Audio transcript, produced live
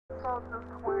I'll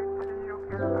just wait till you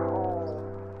get home.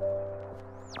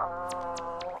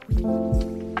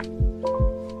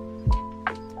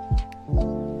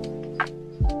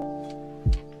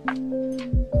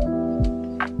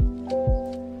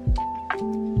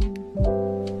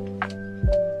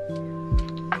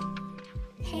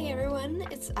 Hey everyone,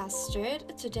 it's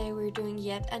Astrid. Today we're doing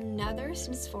yet another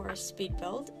Sims 4 speed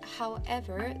build,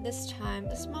 however, this time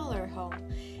a smaller home.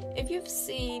 If you've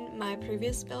seen my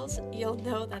previous builds, you'll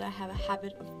know that I have a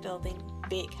habit of building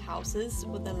big houses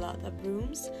with a lot of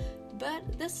rooms,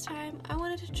 but this time I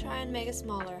wanted to try and make a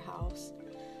smaller house.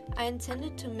 I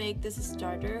intended to make this a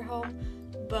starter home,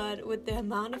 but with the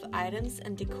amount of items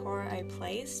and decor I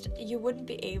placed, you wouldn't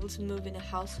be able to move in a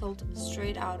household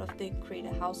straight out of the Create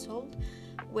a Household,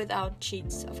 without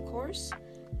cheats of course.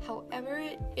 However,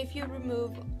 if you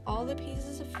remove all the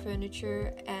pieces of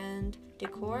furniture and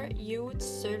decor, you would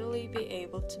certainly be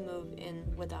able to move in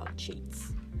without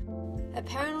cheats.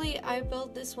 Apparently, I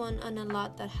built this one on a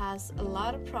lot that has a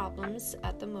lot of problems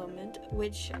at the moment,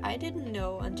 which I didn't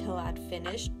know until I'd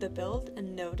finished the build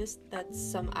and noticed that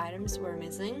some items were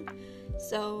missing.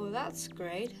 So that's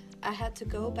great. I had to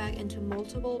go back into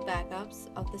multiple backups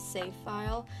of the save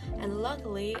file, and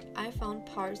luckily I found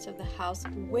parts of the house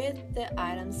with the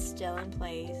items still in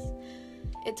place.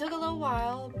 It took a little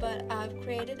while, but I've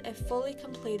created a fully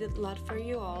completed lot for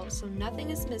you all, so nothing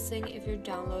is missing if you're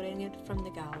downloading it from the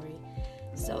gallery.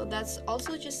 So that's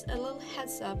also just a little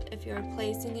heads up if you're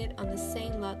placing it on the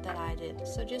same lot that I did,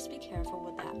 so just be careful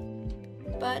with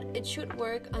that. But it should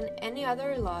work on any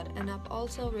other lot, and I've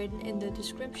also written in the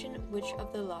description which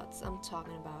of the lots I'm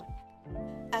talking about.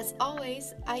 As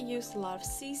always, I use a lot of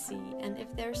CC, and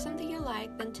if there's something you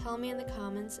like, then tell me in the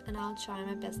comments and I'll try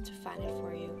my best to find it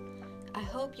for you. I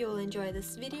hope you will enjoy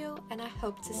this video, and I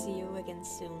hope to see you again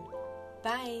soon.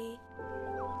 Bye!